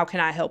hug and how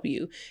can I help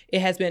you? It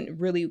has been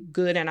really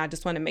good. And I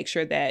just want to make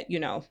sure that,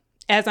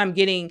 as I'm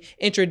getting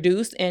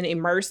introduced and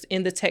immersed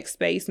in the tech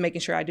space,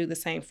 making sure I do the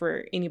same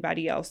for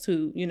anybody else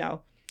who,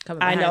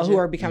 I know who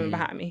are becoming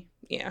behind me.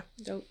 Yeah.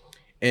 Dope.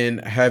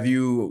 And have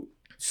you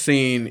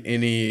seen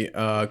any,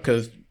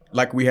 because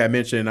like we had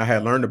mentioned, I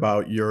had learned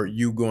about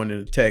you going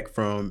into tech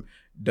from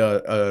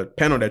the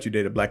panel that you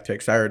did at Black Tech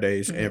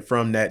Saturdays. Mm-hmm. And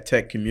from that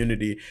tech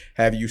community,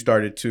 have you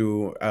started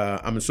to,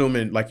 I'm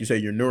assuming, like you say,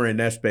 you're newer in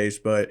that space,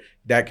 but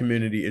that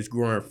community is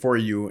growing for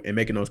you and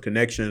making those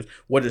connections.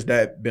 What has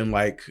that been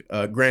like?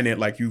 Granted,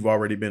 like you've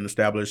already been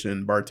established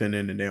in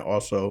bartending and then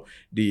also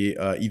the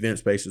event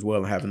space as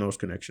well and having those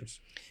connections.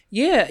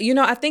 Yeah,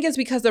 I think it's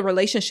because the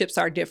relationships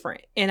are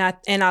different, and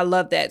I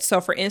love that. So,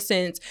 for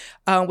instance,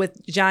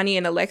 with Johnny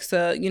and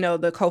Alexa,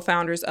 the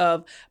co-founders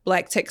of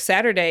Black Tech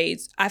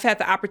Saturdays, I've had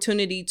the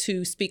opportunity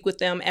to speak with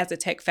them as a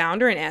tech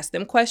founder and ask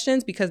them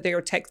questions because they are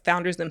tech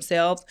founders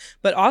themselves,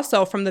 but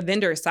also from the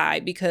vendor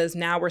side because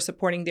now we're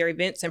supporting their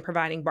events and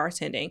providing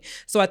bartending.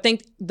 So, I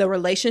think the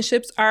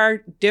relationships are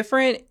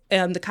different.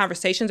 The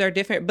conversations are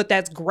different, but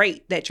that's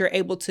great that you're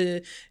able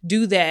to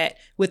do that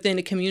within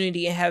the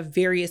community and have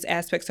various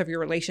aspects of your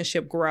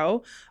relationship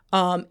grow.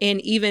 And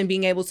even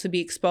being able to be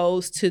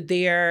exposed to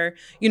their,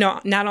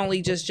 not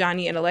only just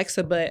Johnny and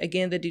Alexa, but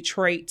again, the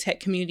Detroit tech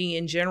community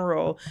in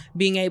general,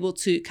 being able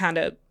to kind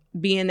of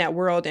be in that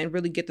world and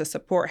really get the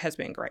support has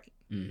been great.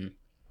 Mm-hmm.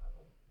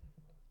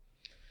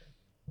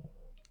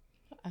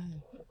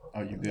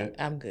 Are you good?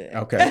 I'm good.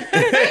 Okay.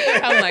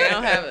 I'm like, I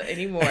don't have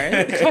any more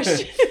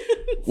questions.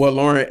 Well,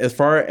 Lauren, as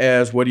far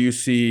as what do you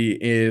see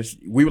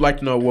we would like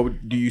to know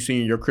what do you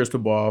see in your crystal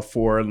ball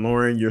for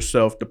Lauren,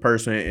 yourself, the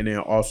person, and then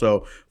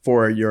also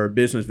for your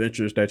business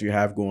ventures that you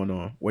have going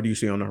on. What do you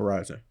see on the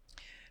horizon?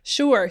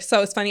 Sure.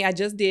 So it's funny. I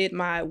just did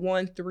my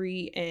 1,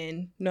 3,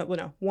 and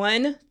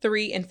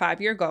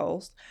 5 year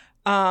goals.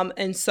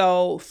 And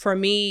so for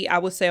me, I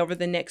would say over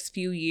the next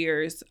few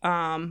years,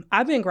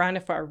 I've been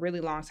grinding for a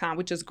really long time,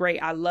 which is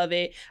great. I love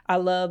it. I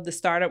love the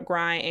startup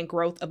grind and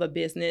growth of a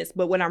business.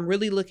 But what I'm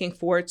really looking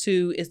forward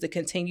to is the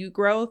continued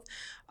growth.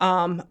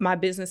 My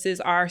businesses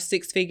are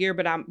 6-figure,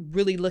 but I'm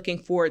really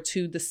looking forward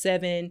to the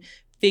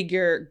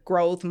 7-figure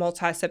growth,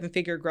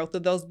 multi-7-figure growth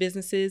of those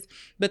businesses.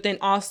 But then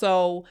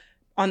also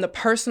on the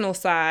personal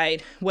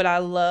side, what I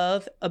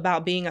love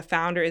about being a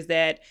founder is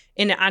that,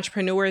 and an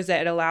entrepreneur, is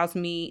that it allows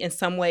me in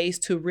some ways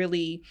to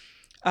really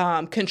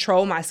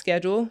control my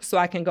schedule so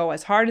I can go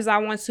as hard as I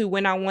want to,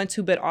 when I want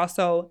to, but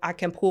also I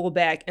can pull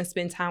back and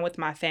spend time with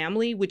my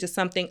family, which is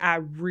something I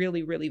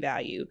really, really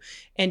value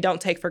and don't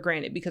take for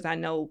granted because I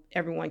know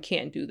everyone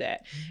can't do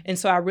that. And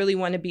so I really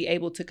want to be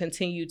able to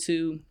continue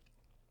to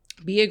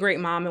be a great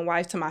mom and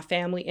wife to my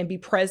family and be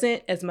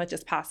present as much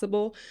as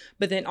possible,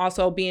 but then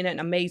also being an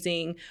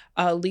amazing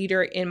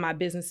leader in my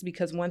business,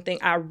 because one thing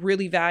I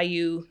really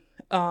value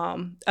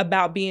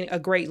about being a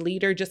great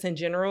leader just in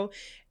general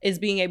is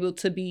being able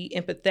to be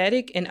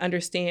empathetic and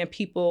understand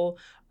people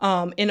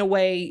in a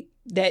way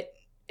that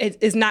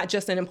is not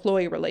just an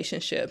employee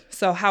relationship.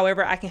 So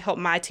however I can help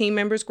my team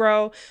members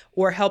grow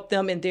or help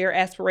them in their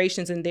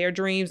aspirations and their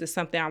dreams is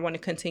something I want to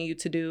continue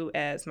to do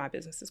as my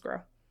businesses grow.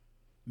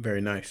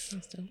 Very nice.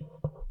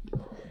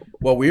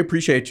 Well, we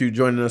appreciate you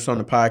joining us on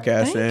the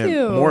podcast. Thank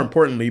you. More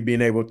importantly,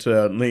 being able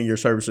to lend your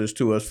services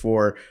to us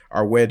for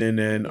our wedding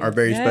and our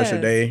very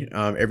special day.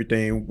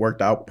 Everything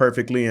worked out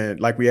perfectly. And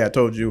like we had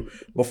told you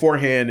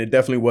beforehand, it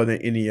definitely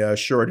wasn't any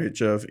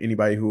shortage of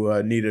anybody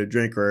who needed a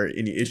drink or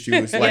any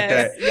issues like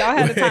that. Y'all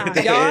had a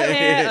time. Y'all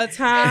had a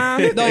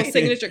time. Those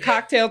signature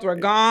cocktails were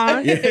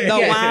gone.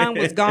 The wine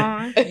was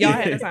gone. Y'all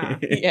had a time.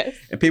 Yes.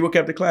 And people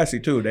kept it classy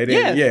too. They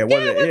didn't. It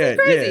wasn't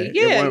crazy.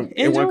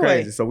 It wasn't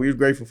crazy. So we was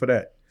grateful for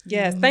that.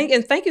 Yes.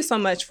 Thank you so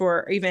much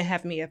for even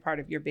having me a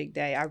part of your big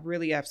day. I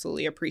really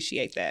absolutely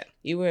appreciate that.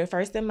 You were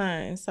first in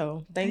mind.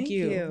 So thank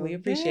you. We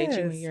appreciate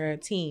you and your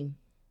team.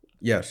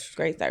 Yes.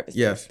 Great service.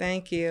 Yes.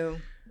 Thank you.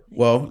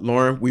 Well,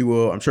 Lauren,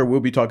 I'm sure we'll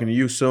be talking to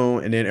you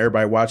soon. And then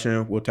everybody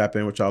watching, we'll tap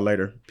in with y'all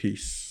later.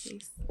 Peace.